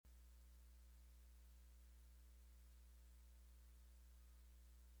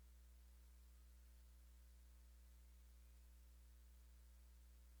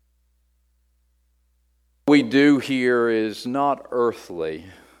we do here is not earthly.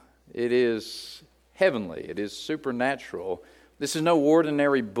 It is heavenly. It is supernatural. This is no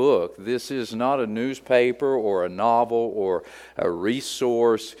ordinary book. This is not a newspaper or a novel or a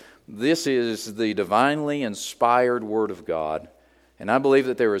resource. This is the divinely inspired Word of God. And I believe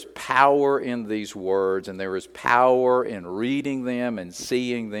that there is power in these words, and there is power in reading them and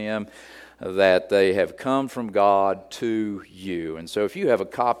seeing them, that they have come from God to you. And so if you have a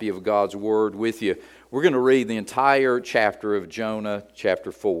copy of God's Word with you, we're going to read the entire chapter of Jonah,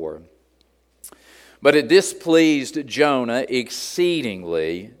 chapter 4. But it displeased Jonah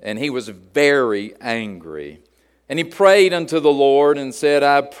exceedingly, and he was very angry. And he prayed unto the Lord and said,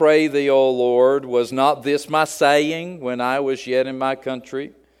 I pray thee, O Lord, was not this my saying when I was yet in my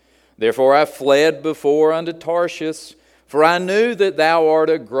country? Therefore I fled before unto Tarshish, for I knew that thou art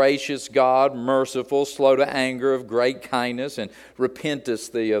a gracious God, merciful, slow to anger, of great kindness, and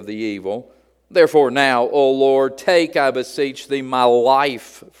repentest thee of the evil. Therefore now, O Lord, take, I beseech thee, my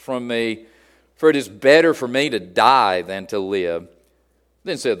life from me, for it is better for me to die than to live.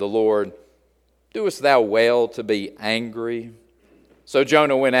 Then said the Lord, doest thou well to be angry? So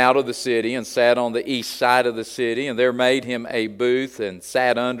Jonah went out of the city and sat on the east side of the city, and there made him a booth and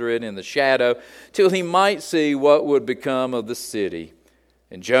sat under it in the shadow, till he might see what would become of the city.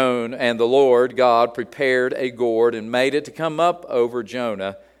 And the Lord God prepared a gourd and made it to come up over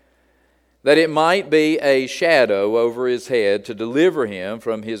Jonah, that it might be a shadow over his head to deliver him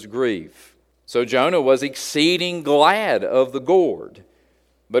from his grief. So Jonah was exceeding glad of the gourd.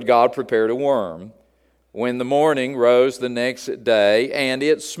 But God prepared a worm. When the morning rose the next day, and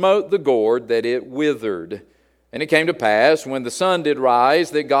it smote the gourd that it withered. And it came to pass, when the sun did rise,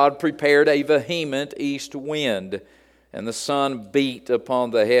 that God prepared a vehement east wind. And the sun beat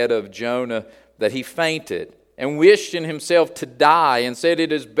upon the head of Jonah, that he fainted, and wished in himself to die, and said,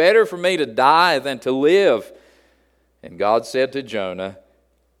 it is better for me to die than to live. And God said to Jonah,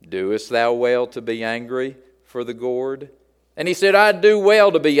 doest thou well to be angry for the gourd? And he said, I do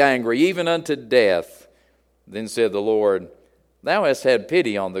well to be angry, even unto death. Then said the Lord, thou hast had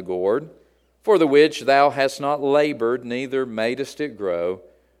pity on the gourd, for the which thou hast not labored, neither madest it grow,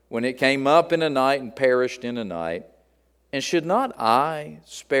 when it came up in a night and perished in a night. And should not I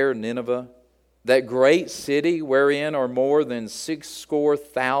spare Nineveh, that great city wherein are more than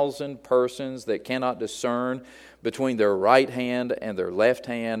 60,000 persons that cannot discern between their right hand and their left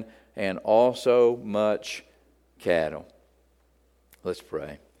hand, and also much cattle? Let's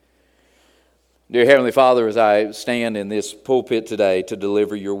pray. Dear Heavenly Father, as I stand in this pulpit today to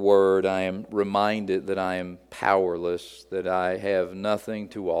deliver your word, I am reminded that I am powerless, that I have nothing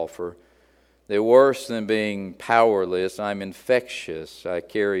to offer. That worse than being powerless, I'm infectious. I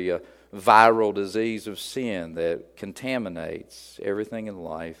carry a viral disease of sin that contaminates everything in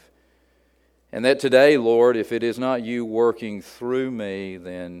life. And that today, Lord, if it is not you working through me,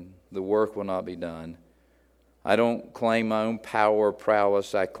 then the work will not be done. I don't claim my own power or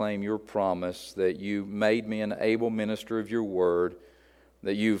prowess. I claim your promise that you made me an able minister of your word,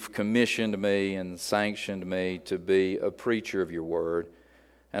 that you've commissioned me and sanctioned me to be a preacher of your word.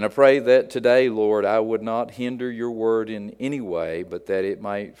 And I pray that today, Lord, I would not hinder your word in any way, but that it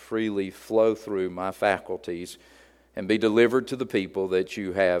might freely flow through my faculties and be delivered to the people that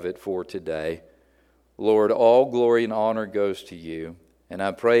you have it for today. Lord, all glory and honor goes to you. And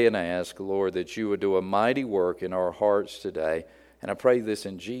I pray and ask, Lord, that you would do a mighty work in our hearts today. And I pray this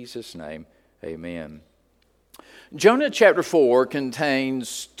in Jesus' name. Amen. Jonah chapter 4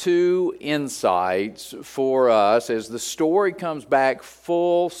 contains two insights for us as the story comes back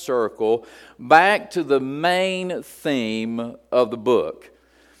full circle, back to the main theme of the book.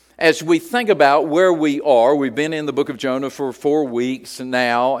 As we think about where we are, we've been in the book of Jonah for 4 weeks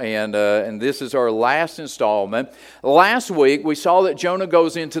now, and this is our last installment. Last week, we saw that Jonah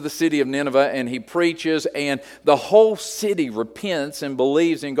goes into the city of Nineveh, and he preaches, and the whole city repents and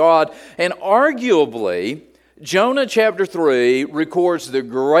believes in God. And arguably, Jonah chapter 3 records the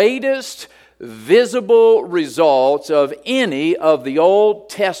greatest visible results of any of the Old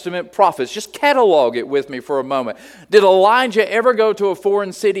Testament prophets. Just catalog it with me for a moment. Did Elijah ever go to a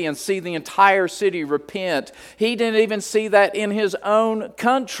foreign city and see the entire city repent? He didn't even see that in his own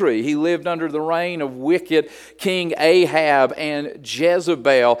country. He lived under the reign of wicked King Ahab and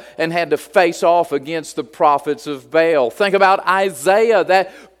Jezebel and had to face off against the prophets of Baal. Think about Isaiah,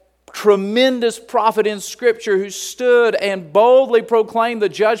 that tremendous prophet in Scripture who stood and boldly proclaimed the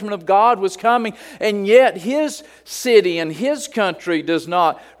judgment of God was coming, and yet his city and his country does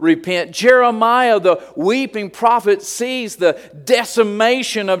not repent. Jeremiah, the weeping prophet, sees the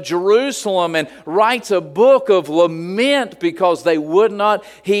decimation of Jerusalem and writes a book of lament because they would not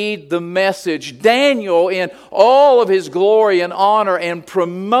heed the message. Daniel, in all of his glory and honor and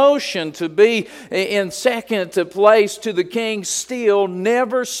promotion to be in second place to the king, still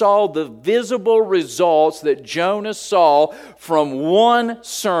never saw the visible results that Jonah saw from one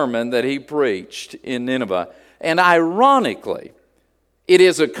sermon that he preached in Nineveh. And ironically, it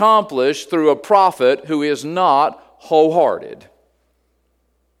is accomplished through a prophet who is not wholehearted.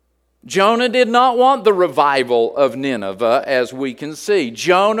 Jonah did not want the revival of Nineveh, as we can see.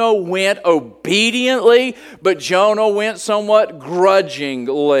 Jonah went obediently, but Jonah went somewhat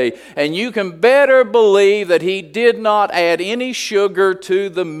grudgingly. And you can better believe that he did not add any sugar to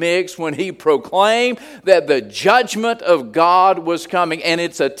the mix when he proclaimed that the judgment of God was coming. And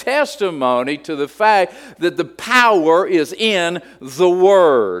it's a testimony to the fact that the power is in the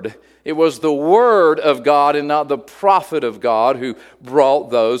Word. It was the Word of God and not the prophet of God who brought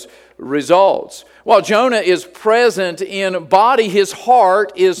those results. While Jonah is present in body, his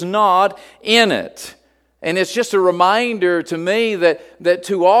heart is not in it. And it's just a reminder to me that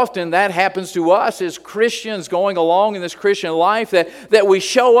too often that happens to us as Christians going along in this Christian life, that we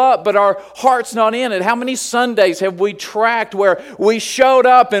show up but our heart's not in it. How many Sundays have we tracked where we showed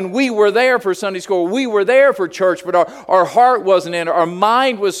up and we were there for Sunday school, we were there for church, but our heart wasn't in it, our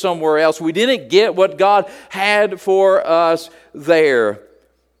mind was somewhere else. We didn't get what God had for us there.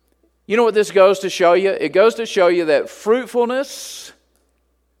 You know what this goes to show you? It goes to show you that fruitfulness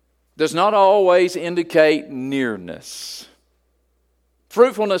does not always indicate nearness.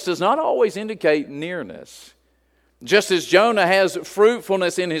 Fruitfulness does not always indicate nearness. Just as Jonah has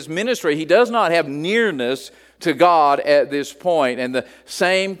fruitfulness in his ministry, he does not have nearness to God at this point. And the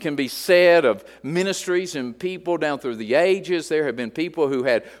same can be said of ministries and people down through the ages. There have been people who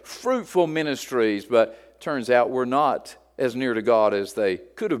had fruitful ministries, but turns out were not as near to God as they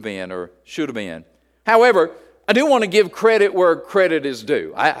could have been or should have been. However, I do want to give credit where credit is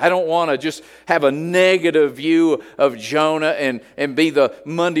due. I don't want to just have a negative view of Jonah and be the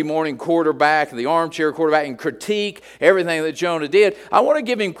Monday morning quarterback, the armchair quarterback, and critique everything that Jonah did. I want to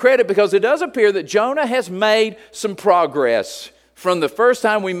give him credit because it does appear that Jonah has made some progress. From the first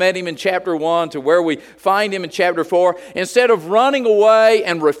time we met him in chapter 1 to where we find him in chapter 4, instead of running away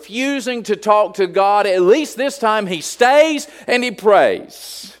and refusing to talk to God, at least this time he stays and he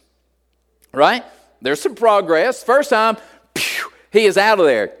prays. Right? There's some progress. First time, he is out of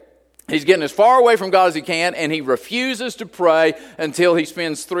there. He's getting as far away from God as he can, and he refuses to pray until he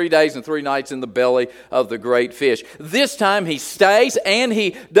spends 3 days and 3 nights in the belly of the great fish. This time he stays and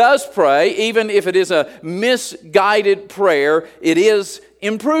he does pray, even if it is a misguided prayer. It is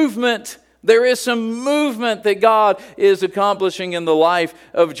improvement. There is some movement that God is accomplishing in the life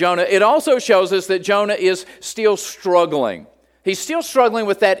of Jonah. It also shows us that Jonah is still struggling. He's still struggling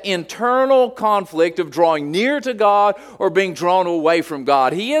with that internal conflict of drawing near to God or being drawn away from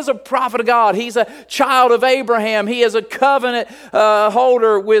God. He is a prophet of God. He's a child of Abraham. He is a covenant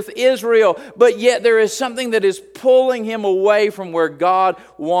holder with Israel. But yet there is something that is pulling him away from where God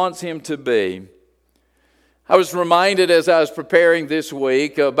wants him to be. I was reminded as I was preparing this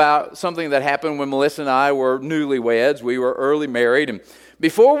week about something that happened when Melissa and I were newlyweds. We were early married, and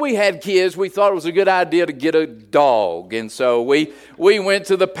before we had kids, we thought it was a good idea to get a dog. And so we went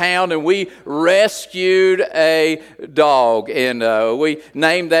to the pound and we rescued a dog. And we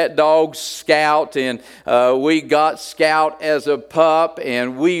named that dog Scout. And we got Scout as a pup.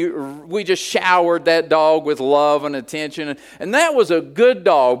 And we just showered that dog with love and attention. And that was a good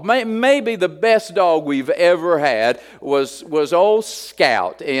dog. Maybe the best dog we've ever had was old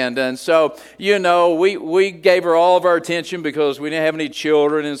Scout. And so, you know, we gave her all of our attention because we didn't have any children.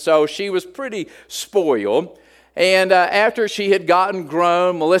 And so she was pretty spoiled. And after she had gotten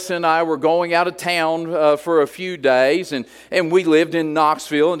grown, Melissa and I were going out of town for a few days. And we lived in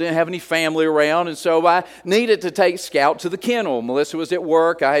Knoxville and didn't have any family around. And so I needed to take Scout to the kennel. Melissa was at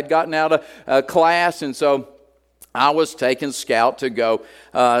work. I had gotten out of class. And so I was taking Scout to go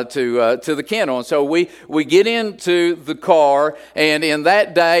to the kennel. And so we get into the car, and in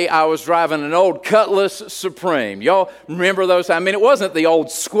that day I was driving an old Cutlass Supreme. Y'all remember those? I mean, it wasn't the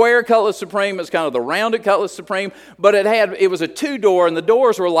old square Cutlass Supreme, it's kind of the rounded Cutlass Supreme, but it was a 2-door, and the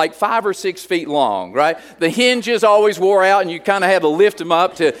doors were like 5 or 6 feet long, right? The hinges always wore out, and you kind of had to lift them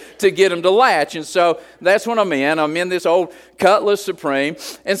up to get them to latch. And so that's what I'm in this old Cutlass Supreme,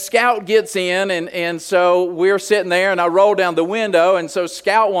 and Scout gets in, and so we're sitting sitting there, and I roll down the window, and so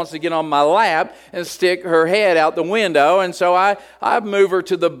Scout wants to get on my lap and stick her head out the window, and so I move her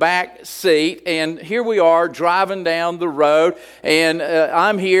to the back seat, and here we are driving down the road, and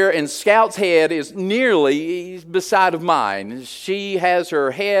I'm here, and Scout's head is nearly beside of mine. She has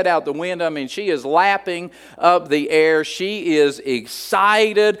her head out the window. I mean, she is lapping up the air. She is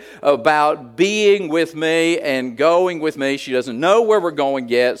excited about being with me and going with me. She doesn't know where we're going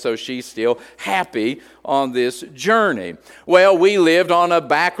yet, so she's still happy on this journey. Well, we lived on a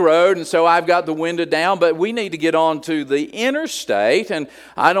back road, and so I've got the window down, but we need to get onto the interstate, and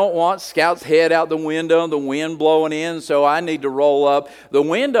I don't want Scout's head out the window and the wind blowing in, so I need to roll up the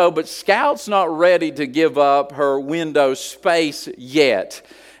window, but Scout's not ready to give up her window space yet.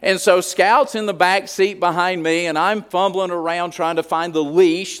 And so Scout's in the back seat behind me, and I'm fumbling around trying to find the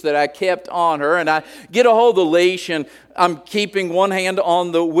leash that I kept on her. And I get a hold of the leash, and I'm keeping one hand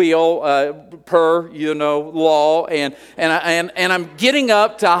on the wheel per law, and I'm getting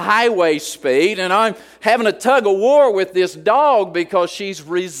up to highway speed, and I'm having a tug of war with this dog because she's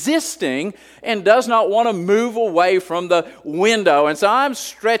resisting and does not want to move away from the window. And so I'm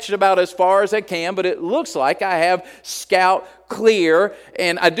stretched about as far as I can, but it looks like I have Scout clear,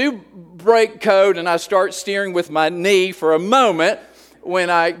 and I do break code, and I start steering with my knee for a moment when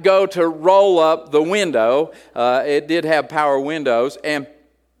I go to roll up the window. It did have power windows, and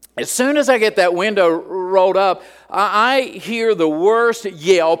as soon as I get that window rolled up, I hear the worst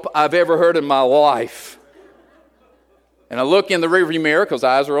yelp I've ever heard in my life. And I look in the rearview mirror because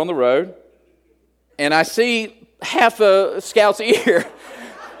eyes are on the road, and I see half a Scout's ear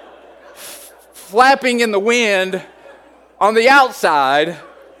flapping in the wind on the outside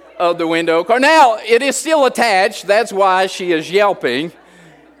of the window car. Now, it is still attached. That's why she is yelping.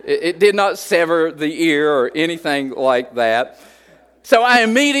 It did not sever the ear or anything like that. So I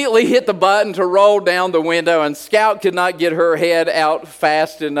immediately hit the button to roll down the window, and Scout could not get her head out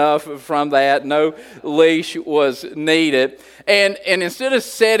fast enough from that. No leash was needed. And instead of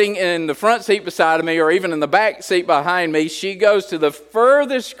sitting in the front seat beside of me or even in the back seat behind me, she goes to the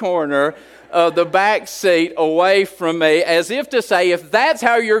furthest corner of the back seat away from me, as if to say, if that's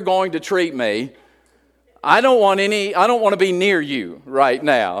how you're going to treat me, I don't want to be near you right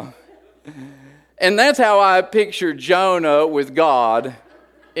now. And that's how I picture Jonah with God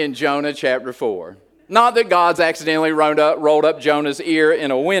in Jonah chapter 4. Not that God's accidentally rolled up Jonah's ear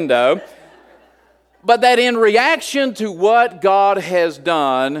in a window, but that in reaction to what God has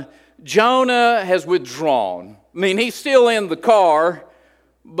done, Jonah has withdrawn. I mean, he's still in the car,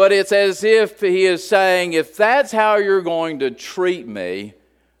 but it's as if he is saying, if that's how you're going to treat me,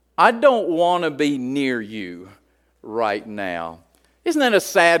 I don't want to be near you right now. Isn't that a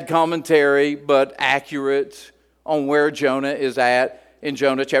sad commentary, but accurate on where Jonah is at in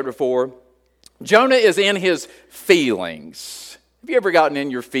Jonah chapter 4? Jonah is in his feelings. Have you ever gotten in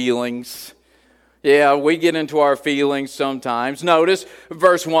your feelings? Yeah, we get into our feelings sometimes. Notice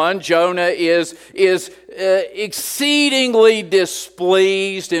verse 1, Jonah is exceedingly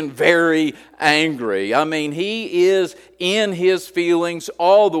displeased and very angry. I mean, he is in his feelings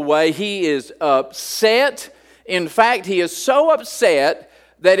all the way. He is upset. In fact, he is so upset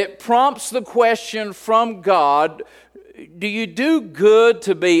that it prompts the question from God, do you do good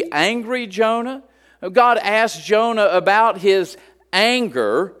to be angry, Jonah? God asked Jonah about his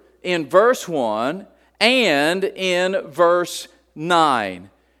anger in verse 1 and in verse 9.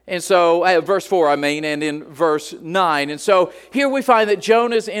 And so, verse 4, and in verse 9. And so here we find that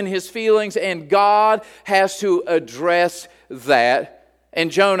Jonah's in his feelings and God has to address that. And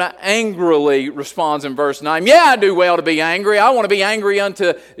Jonah angrily responds in verse 9, yeah, I do well to be angry. I want to be angry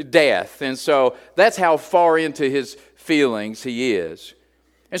unto death. And so that's how far into his feelings he is.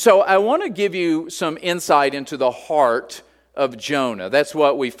 And so I want to give you some insight into the heart of Jonah. That's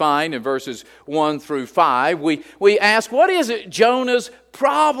what we find in verses 1 through 5. We ask, what is it Jonah's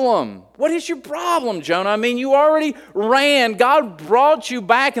problem? What is your problem, Jonah? I mean, you already ran. God brought you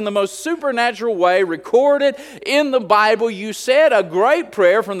back in the most supernatural way, recorded in the Bible. You said a great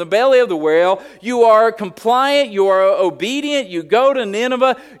prayer from the belly of the whale. You are compliant. You are obedient. You go to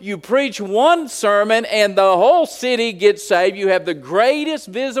Nineveh. You preach one sermon, and the whole city gets saved. You have the greatest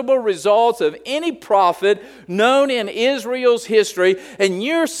visible results of any prophet known in Israel's history, and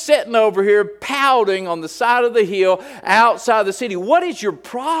you're sitting over here pouting on the side of the hill outside the city. What is your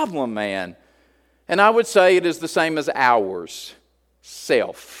problem, man? And I would say it is the same as ours.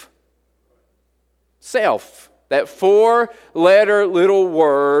 Self. Self. That 4-letter little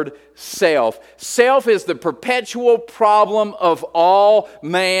word, self. Self is the perpetual problem of all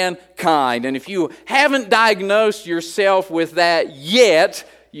mankind. And if you haven't diagnosed yourself with that yet,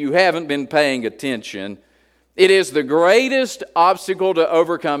 you haven't been paying attention It is the greatest obstacle to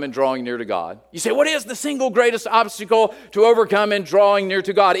overcome in drawing near to God. You say, what is the single greatest obstacle to overcome in drawing near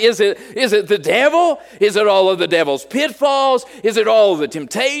to God? Is it the devil? Is it all of the devil's pitfalls? Is it all of the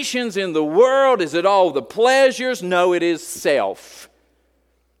temptations in the world? Is it all of the pleasures? No, it is self.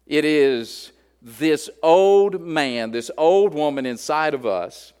 It is this old man, this old woman inside of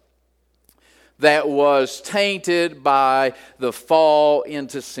us that was tainted by the fall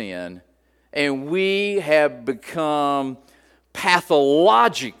into sin. And we have become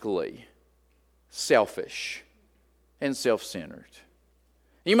pathologically selfish and self-centered.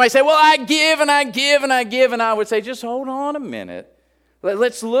 You might say, well, I give and I give and I give. And I would say, just hold on a minute.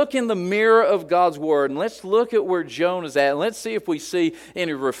 Let's look in the mirror of God's Word and let's look at where Jonah's at. And let's see if we see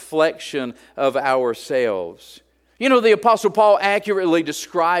any reflection of ourselves. You know, the Apostle Paul accurately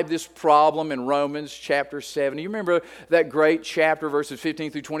described this problem in Romans chapter 7. You remember that great chapter, verses 15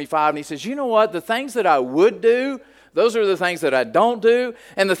 through 25? And he says, you know what? The things that I would do, those are the things that I don't do.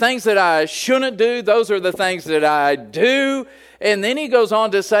 And the things that I shouldn't do, those are the things that I do. And then he goes on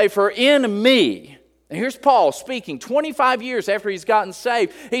to say, for in me, and here's Paul speaking 25 years after he's gotten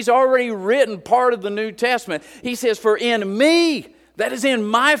saved. He's already written part of the New Testament. He says, for in me, that is, in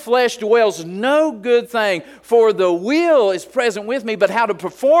my flesh dwells no good thing, for the will is present with me, but how to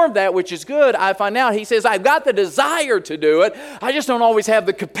perform that which is good, I find out. He says, I've got the desire to do it. I just don't always have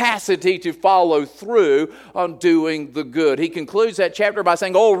the capacity to follow through on doing the good. He concludes that chapter by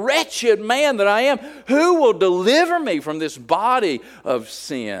saying, oh, wretched man that I am, who will deliver me from this body of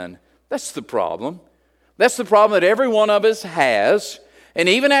sin? That's the problem. That's the problem that every one of us has. And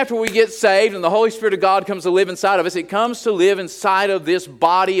even after we get saved and the Holy Spirit of God comes to live inside of us, it comes to live inside of this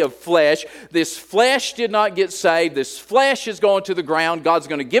body of flesh. This flesh did not get saved. This flesh is going to the ground. God's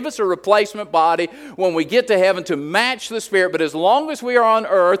going to give us a replacement body when we get to heaven to match the Spirit. But as long as we are on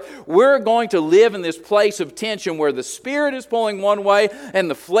earth, we're going to live in this place of tension where the Spirit is pulling one way and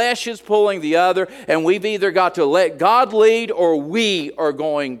the flesh is pulling the other. And we've either got to let God lead or we are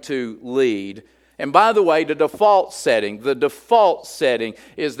going to lead. And by the way, the default setting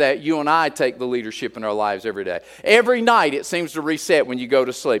is that you and I take the leadership in our lives every day. Every night it seems to reset when you go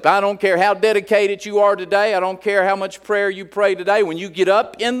to sleep. I don't care how dedicated you are today. I don't care how much prayer you pray today. When you get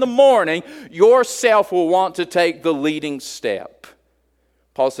up in the morning, yourself will want to take the leading step.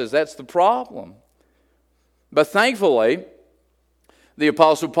 Paul says that's the problem. But thankfully, the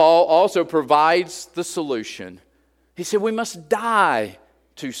Apostle Paul also provides the solution. He said we must die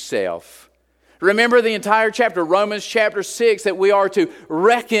to self. Remember the entire chapter, Romans chapter 6, that we are to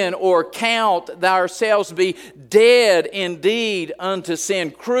reckon or count ourselves to be dead indeed unto sin,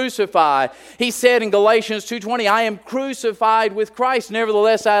 crucified. He said in Galatians 2:20, I am crucified with Christ.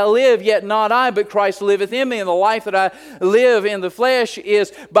 Nevertheless I live, yet not I, but Christ liveth in me. And the life that I live in the flesh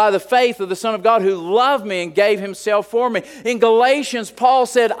is by the faith of the Son of God who loved me and gave himself for me. In Galatians, Paul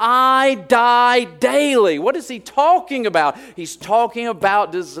said, I die daily. What is he talking about? He's talking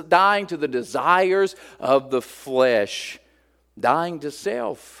about dying to the desires of the flesh, dying to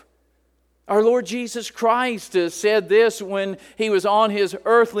self. Our Lord Jesus Christ said this when he was on his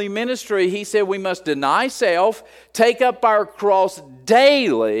earthly ministry. He said we must deny self, take up our cross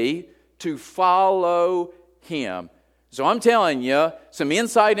daily to follow him. So I'm telling you some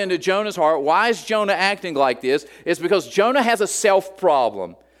insight into Jonah's heart. Why is Jonah acting like this? It's because Jonah has a self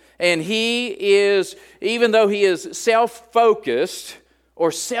problem. And he is, even though he is self-focused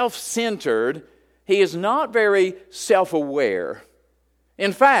or self-centered, he is not very self-aware.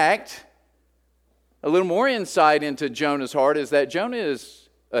 In fact, a little more insight into Jonah's heart is that Jonah is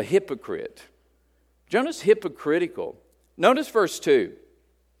a hypocrite. Jonah's hypocritical. Notice verse 2.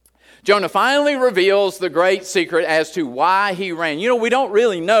 Jonah finally reveals the great secret as to why he ran. You know, we don't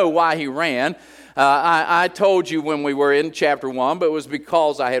really know why he ran. I told you when we were in chapter 1, but it was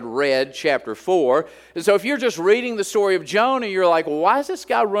because I had read chapter 4. And so if you're just reading the story of Jonah, you're like, well, why is this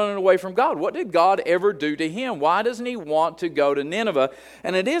guy running away from God? What did God ever do to him? Why doesn't he want to go to Nineveh?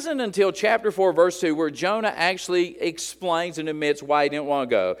 And it isn't until chapter 4, verse 2, where Jonah actually explains and admits why he didn't want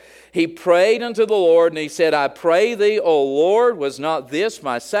to go. He prayed unto the Lord, and he said, I pray thee, O Lord, was not this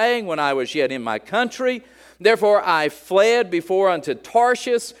my saying when I was yet in my country? Therefore I fled before unto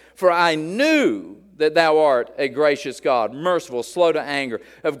Tarshish, for I knew that thou art a gracious God, merciful, slow to anger,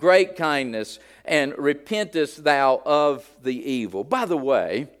 of great kindness, and repentest thou of the evil. By the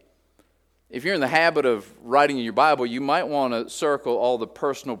way, if you're in the habit of writing in your Bible, you might want to circle all the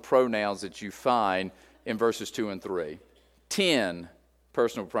personal pronouns that you find in verses 2 and 3. 10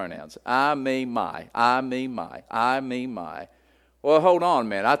 personal pronouns. I, me, my. I, me, my. I, me, my. Well, hold on a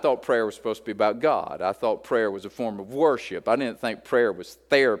minute. I thought prayer was supposed to be about God. I thought prayer was a form of worship. I didn't think prayer was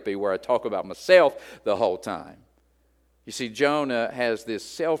therapy where I talk about myself the whole time. You see, Jonah has this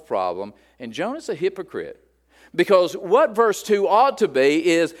self problem, and Jonah's a hypocrite. Because what verse 2 ought to be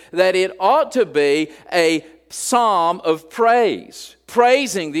is that it ought to be a psalm of praise,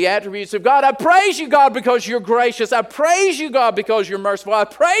 praising the attributes of God. I praise you, God, because you're gracious. I praise you, God, because you're merciful. I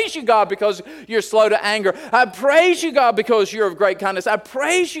praise you, God, because you're slow to anger. I praise you, God, because you're of great kindness. I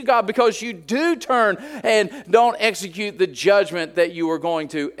praise you, God, because you do turn and don't execute the judgment that you were going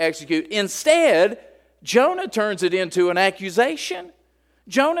to execute. Instead, Jonah turns it into an accusation.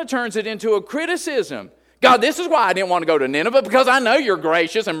 Jonah turns it into a criticism. God, this is why I didn't want to go to Nineveh, because I know you're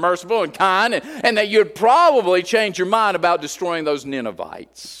gracious and merciful and kind, and that you'd probably change your mind about destroying those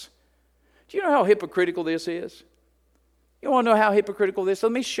Ninevites. Do you know how hypocritical this is? You want to know how hypocritical this is?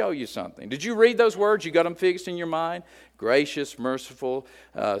 Let me show you something. Did you read those words? You got them fixed in your mind? Gracious, merciful,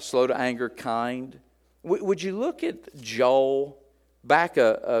 slow to anger, kind. Would you look at Joel, back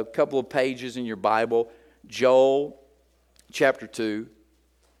a couple of pages in your Bible, Joel chapter 2.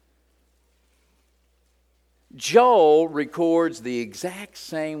 Joel records the exact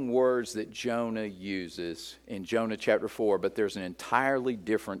same words that Jonah uses in Jonah chapter 4, but there's an entirely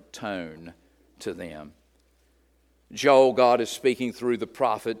different tone to them. Joel, God is speaking through the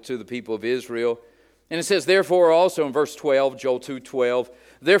prophet to the people of Israel. And it says, therefore also in verse 12, Joel 2:12,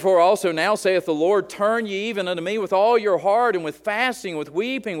 therefore also now saith the Lord, turn ye even unto me with all your heart, and with fasting, with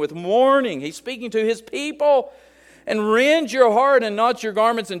weeping, with mourning. He's speaking to his people. And rend your heart and not your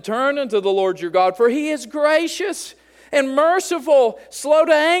garments, and turn unto the Lord your God, for he is gracious and merciful, slow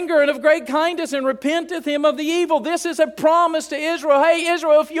to anger, and of great kindness, and repenteth him of the evil. This is a promise to Israel. Hey,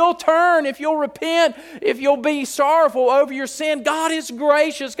 Israel, if you'll turn, if you'll repent, if you'll be sorrowful over your sin, God is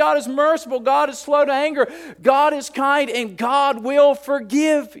gracious, God is merciful, God is slow to anger, God is kind, and God will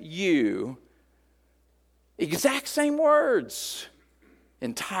forgive you. Exact same words,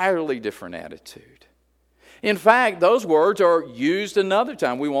 entirely different attitude. In fact, those words are used another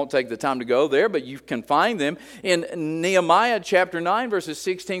time. We won't take the time to go there, but you can find them in Nehemiah chapter 9, verses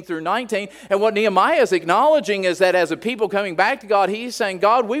 16 through 19. And what Nehemiah is acknowledging is that as a people coming back to God, he's saying,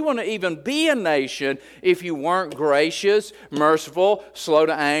 God, we want to even be a nation if you weren't gracious, merciful, slow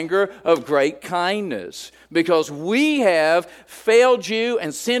to anger, of great kindness. Because we have failed you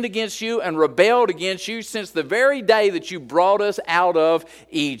and sinned against you and rebelled against you since the very day that you brought us out of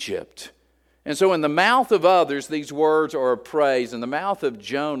Egypt. And so in the mouth of others, these words are a praise. In the mouth of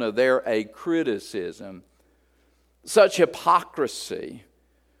Jonah, they're a criticism. Such hypocrisy.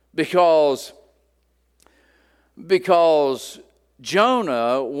 Because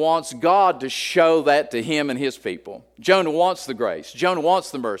Jonah wants God to show that to him and his people. Jonah wants the grace. Jonah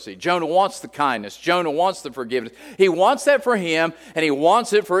wants the mercy. Jonah wants the kindness. Jonah wants the forgiveness. He wants that for him, and he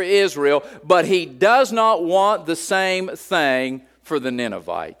wants it for Israel. But he does not want the same thing for the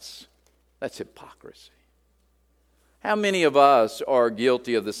Ninevites. That's hypocrisy. How many of us are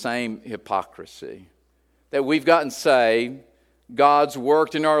guilty of the same hypocrisy? That we've gotten saved, God's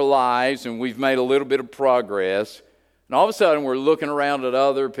worked in our lives, and we've made a little bit of progress, and all of a sudden we're looking around at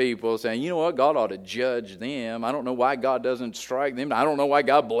other people saying, you know what, God ought to judge them. I don't know why God doesn't strike them. I don't know why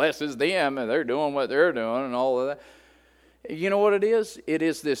God blesses them, and they're doing what they're doing and all of that. You know what it is? It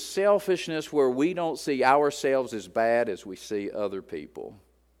is this selfishness where we don't see ourselves as bad as we see other people.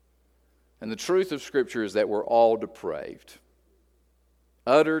 And the truth of Scripture is that we're all depraved.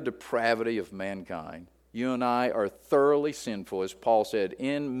 Utter depravity of mankind. You and I are thoroughly sinful. As Paul said,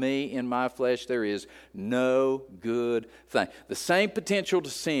 in me, in my flesh, there is no good thing. The same potential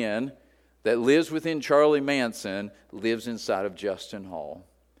to sin that lives within Charlie Manson lives inside of Justin Hall.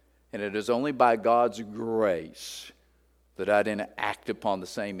 And it is only by God's grace that I didn't act upon the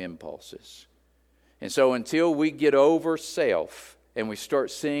same impulses. And so until we get over self and we start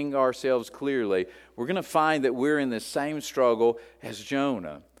seeing ourselves clearly, we're going to find that we're in the same struggle as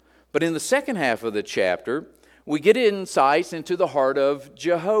Jonah. But in the second half of the chapter, we get insights into the heart of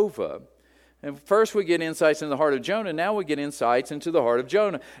Jehovah. And first we get insights in the heart of Jonah. Now we get insights into the heart of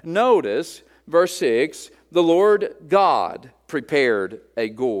Jonah. Notice, verse 6, the Lord God prepared a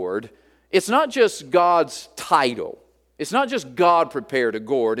gourd. It's not just God's title. It's not just God prepared a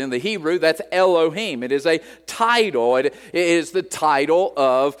gourd. In the Hebrew, that's Elohim. It is a title. It is the title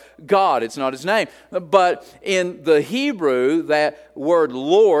of God. It's not His name. But in the Hebrew, that word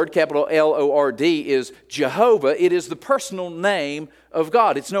Lord, capital L-O-R-D, is Jehovah. It is the personal name of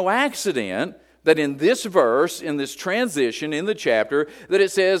God. It's no accident that in this verse, in this transition in the chapter, that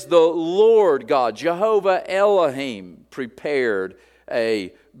it says the Lord God, Jehovah Elohim, prepared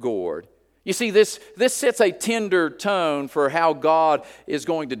a gourd. You see, this sets a tender tone for how God is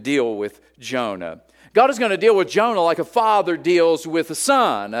going to deal with Jonah. God is going to deal with Jonah like a father deals with a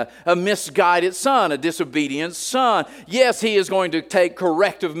son, a misguided son, a disobedient son. Yes, he is going to take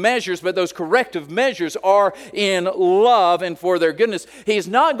corrective measures, but those corrective measures are in love and for their goodness. He's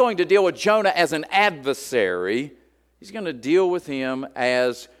not going to deal with Jonah as an adversary. He's going to deal with him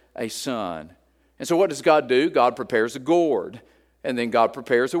as a son. And so what does God do? God prepares a gourd, and then God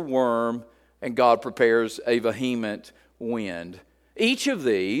prepares a worm, and God prepares a vehement wind. Each of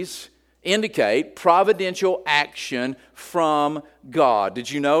these indicate providential action from God. Did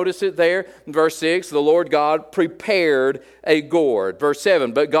you notice it there? In verse 6, the Lord God prepared a gourd. Verse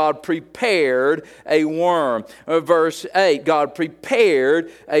 7, but God prepared a worm. Verse 8, God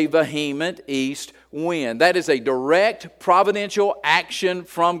prepared a vehement east wind. That is a direct providential action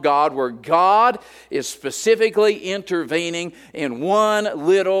from God where God is specifically intervening in one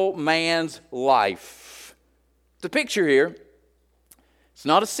little man's life. The picture here, it's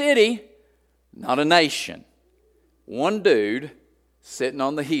not a city, not a nation. One dude sitting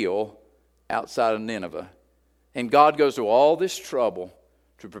on the hill outside of Nineveh. And God goes to all this trouble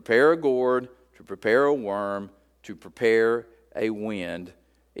to prepare a gourd, to prepare a worm, to prepare a wind.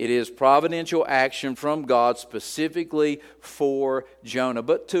 It is providential action from God specifically for Jonah.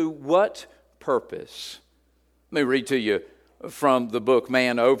 But to what purpose? Let me read to you from the book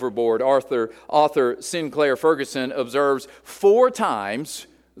Man Overboard. Author Sinclair Ferguson observes 4 times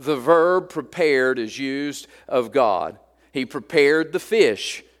the verb prepared is used of God. He prepared the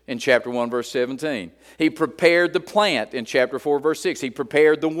fish in chapter 1, verse 17. He prepared the plant in chapter 4, verse 6. He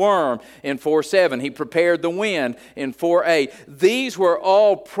prepared the worm in 4:7. He prepared the wind in 4:8. These were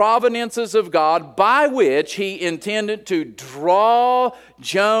all providences of God by which He intended to draw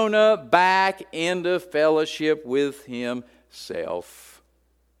Jonah back into fellowship with Himself.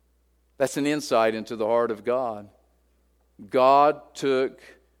 That's an insight into the heart of God. God took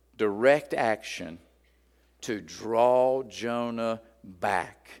direct action to draw Jonah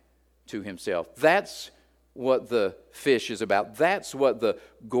back to Himself. That's what the fish is about. That's what the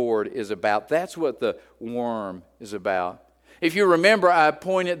gourd is about. That's what the worm is about. If you remember, I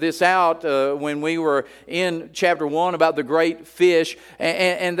pointed this out when we were in chapter 1 about the great fish,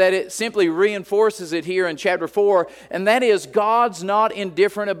 and that it simply reinforces it here in chapter 4, and that is God's not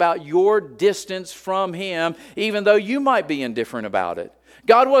indifferent about your distance from Him, even though you might be indifferent about it.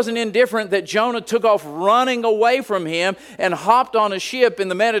 God wasn't indifferent that Jonah took off running away from Him and hopped on a ship in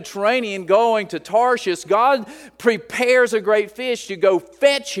the Mediterranean going to Tarshish. God prepares a great fish to go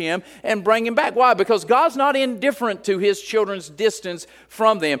fetch him and bring him back. Why? Because God's not indifferent to His children's distance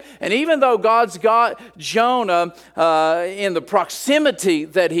from them. And even though God's got Jonah in the proximity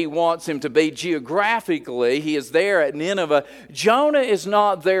that He wants him to be geographically, he is there at Nineveh, Jonah is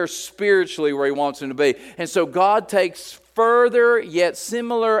not there spiritually where He wants him to be. And so God takes further yet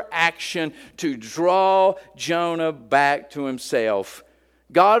similar action to draw Jonah back to Himself.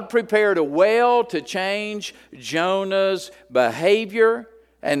 God prepared a whale to change Jonah's behavior,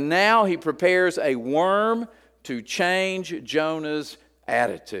 and now He prepares a worm to change Jonah's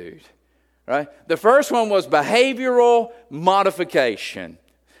attitude. Right? The first one was behavioral modification.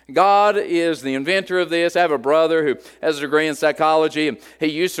 God is the inventor of this. I have a brother who has a degree in psychology, and he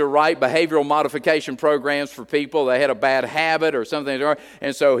used to write behavioral modification programs for people. They had a bad habit or something,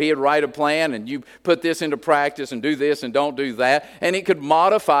 and so he would write a plan, and you put this into practice and do this and don't do that, and it could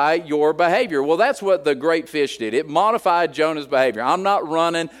modify your behavior. Well, that's what the great fish did. It modified Jonah's behavior. I'm not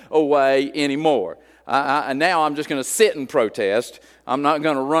running away anymore. Now I'm just going to sit and protest. I'm not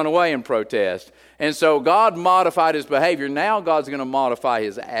going to run away and protest. And so God modified his behavior. Now God's going to modify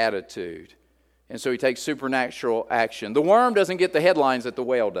his attitude. And so He takes supernatural action. The worm doesn't get the headlines that the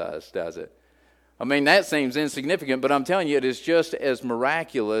whale does it? I mean, that seems insignificant, but I'm telling you, it is just as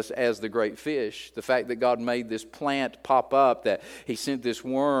miraculous as the great fish. The fact that God made this plant pop up, that He sent this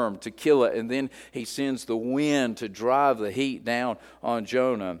worm to kill it, and then He sends the wind to drive the heat down on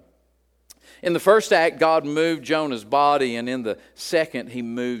Jonah. In the first act, God moved Jonah's body, and in the second, He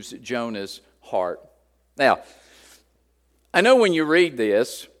moves Jonah's heart. Now, I know when you read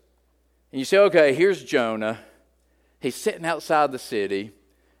this, and you say, okay, here's Jonah. He's sitting outside the city,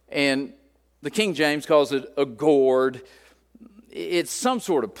 and the King James calls it a gourd. It's some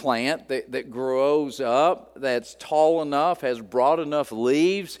sort of plant that grows up, that's tall enough, has broad enough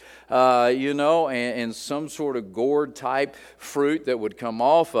leaves, and some sort of gourd-type fruit that would come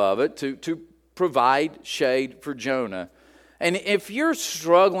off of it to provide shade for Jonah. And if you're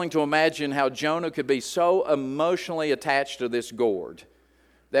struggling to imagine how Jonah could be so emotionally attached to this gourd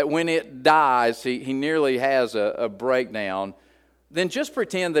that when it dies, he nearly has a breakdown, then just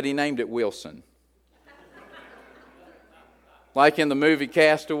pretend that he named it Wilson. Like in the movie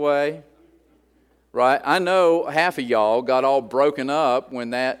Castaway, right? I know half of y'all got all broken up when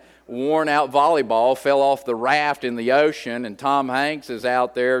that worn-out volleyball fell off the raft in the ocean and Tom Hanks is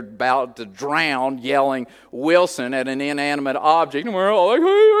out there about to drown yelling Wilson at an inanimate object. And we're all like,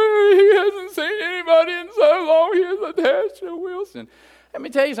 he hasn't seen anybody in so long. He's attached to Wilson. Let me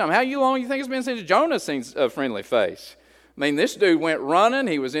tell you something. How long do you think it's been since Jonah's seen a friendly face? I mean, this dude went running.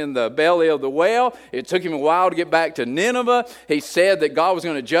 He was in the belly of the whale. It took him a while to get back to Nineveh. He said that God was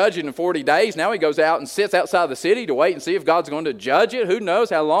going to judge it in 40 days. Now he goes out and sits outside the city to wait and see if God's going to judge it. Who knows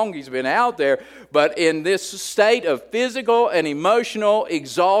how long he's been out there. But in this state of physical and emotional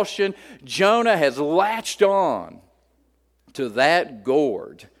exhaustion, Jonah has latched on to that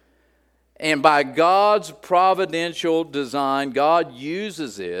gourd. And by God's providential design, God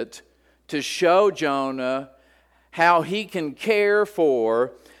uses it to show Jonah how he can care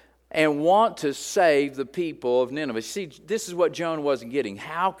for and want to save the people of Nineveh. See, this is what Jonah wasn't getting.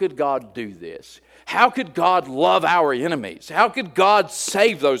 How could God do this? How could God love our enemies? How could God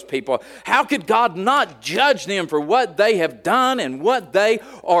save those people? How could God not judge them for what they have done and what they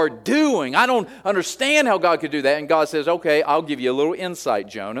are doing? I don't understand how God could do that. And God says, okay, I'll give you a little insight,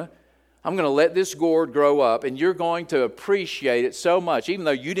 Jonah. I'm going to let this gourd grow up, and you're going to appreciate it so much. Even though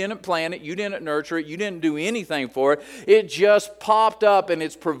you didn't plant it, you didn't nurture it, you didn't do anything for it, it just popped up and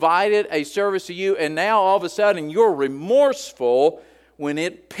it's provided a service to you, and now all of a sudden you're remorseful when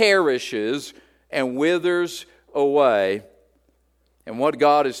it perishes and withers away. And what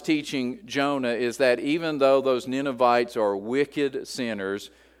God is teaching Jonah is that even though those Ninevites are wicked sinners,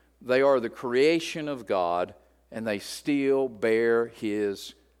 they are the creation of God, and they still bear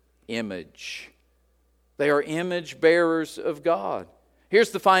His image. They are image bearers of God. Here's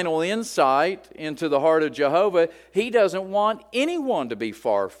the final insight into the heart of Jehovah. He doesn't want anyone to be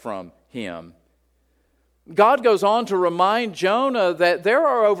far from Him. God goes on to remind Jonah that there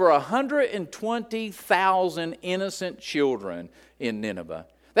are over 120,000 innocent children in Nineveh.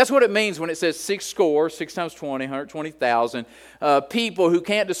 That's what it means when it says 6 times 20, 120,000 people who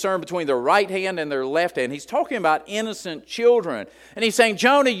can't discern between their right hand and their left hand. He's talking about innocent children. And he's saying,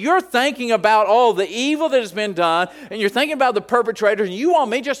 Jonah, you're thinking about all the evil that has been done, and you're thinking about the perpetrators, and you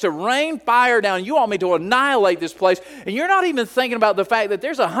want me just to rain fire down. You want me to annihilate this place. And you're not even thinking about the fact that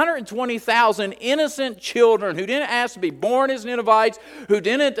there's 120,000 innocent children who didn't ask to be born as Ninevites, who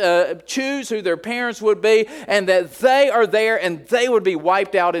didn't choose who their parents would be, and that they are there and they would be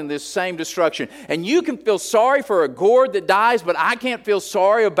wiped out in this same destruction. And you can feel sorry for a gourd that dies, but I can't feel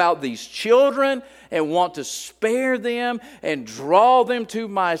sorry about these children and want to spare them and draw them to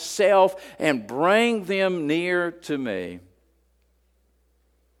myself and bring them near to me.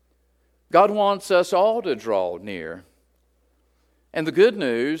 God wants us all to draw near. And the good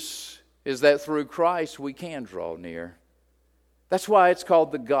news is that through Christ we can draw near. That's why it's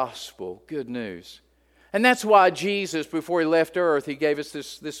called the gospel, good news. And that's why Jesus, before He left earth, He gave us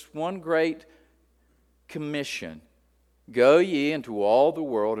this one great commission. Go ye into all the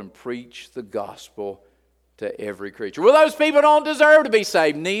world and preach the gospel to every creature. Well, those people don't deserve to be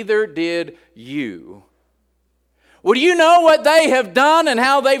saved. Neither did you. Well, do you know what they have done and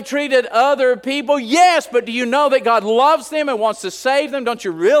how they've treated other people? Yes, but do you know that God loves them and wants to save them? Don't you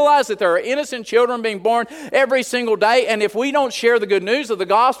realize that there are innocent children being born every single day? And if we don't share the good news of the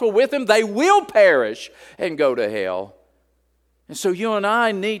gospel with them, they will perish and go to hell. And so you and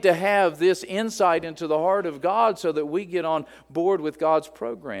I need to have this insight into the heart of God so that we get on board with God's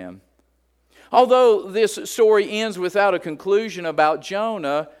program. Although this story ends without a conclusion about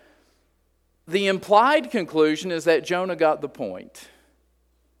Jonah, the implied conclusion is that Jonah got the point.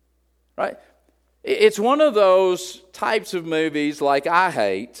 Right? It's one of those types of movies like I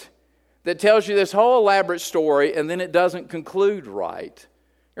Hate that tells you this whole elaborate story and then it doesn't conclude right.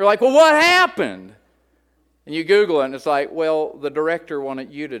 You're like, well, what happened? And you Google it and it's like, well, the director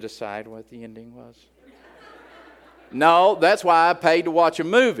wanted you to decide what the ending was. No, that's why I paid to watch a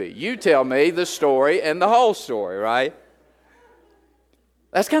movie. You tell me the story and the whole story, right?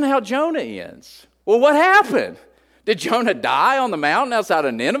 That's kind of how Jonah ends. Well, what happened? Did Jonah die on the mountain outside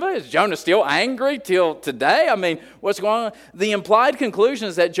of Nineveh? Is Jonah still angry till today? I mean, what's going on? The implied conclusion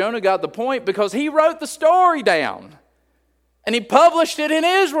is that Jonah got the point because he wrote the story down. And he published it in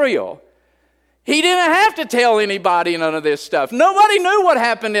Israel. He didn't have to tell anybody none of this stuff. Nobody knew what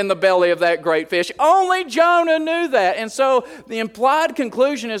happened in the belly of that great fish. Only Jonah knew that. And so the implied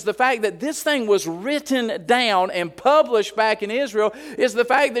conclusion is the fact that this thing was written down and published back in Israel is the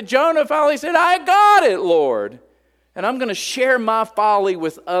fact that Jonah finally said, I got it, Lord. And I'm going to share my folly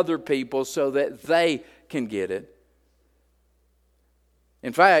with other people so that they can get it.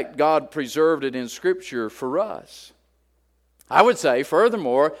 In fact, God preserved it in Scripture for us. I would say,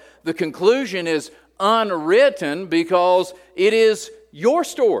 furthermore, the conclusion is unwritten because it is your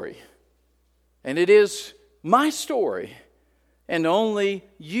story. And it is my story. And only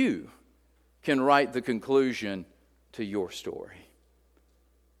you can write the conclusion to your story.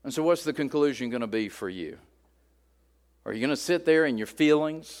 And so what's the conclusion going to be for you? Are you going to sit there in your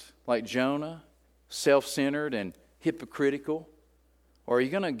feelings like Jonah, self-centered and hypocritical? Or are you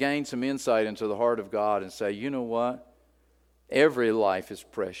going to gain some insight into the heart of God and say, you know what? Every life is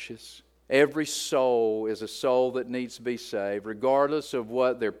precious. Every soul is a soul that needs to be saved, regardless of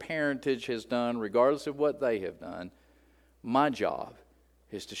what their parentage has done, regardless of what they have done. My job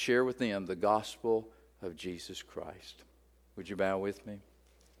is to share with them the gospel of Jesus Christ. Would you bow with me?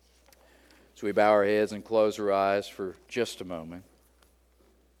 So we bow our heads and close our eyes for just a moment.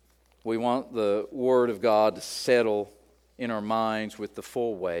 We want the Word of God to settle in our minds with the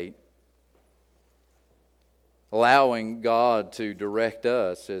full weight, allowing God to direct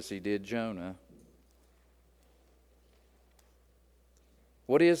us as He did Jonah.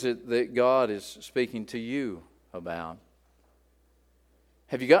 What is it that God is speaking to you about?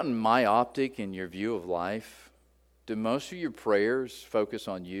 Have you gotten myopic in your view of life? Do most of your prayers focus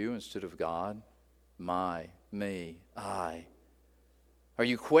on you instead of God? My, me, I. Are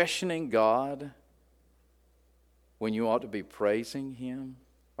you questioning God when you ought to be praising Him?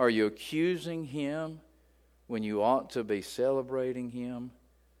 Are you accusing Him when you ought to be celebrating Him?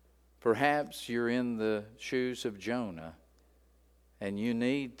 Perhaps you're in the shoes of Jonah and you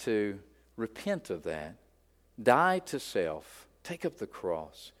need to repent of that. Die to self. Take up the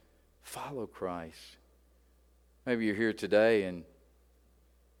cross. Follow Christ. Maybe you're here today and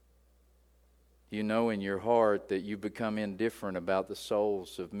you know in your heart that you've become indifferent about the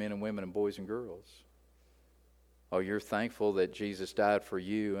souls of men and women and boys and girls. Oh, you're thankful that Jesus died for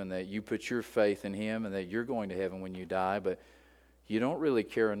you and that you put your faith in Him and that you're going to heaven when you die, but you don't really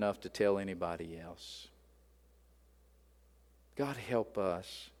care enough to tell anybody else. God help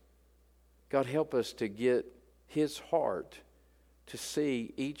us. God help us to get His heart, to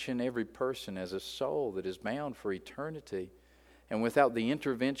see each and every person as a soul that is bound for eternity. And without the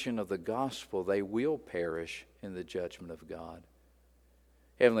intervention of the gospel, they will perish in the judgment of God.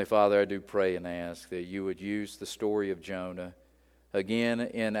 Heavenly Father, I do pray and ask that you would use the story of Jonah again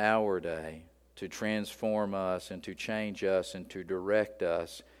in our day to transform us and to change us and to direct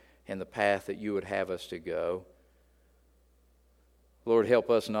us in the path that you would have us to go. Lord, help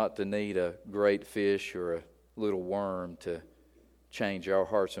us not to need a great fish or a little worm to change our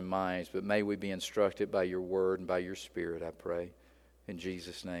hearts and minds, but may we be instructed by your word and by your Spirit, I pray. In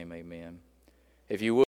Jesus' name, amen. If you will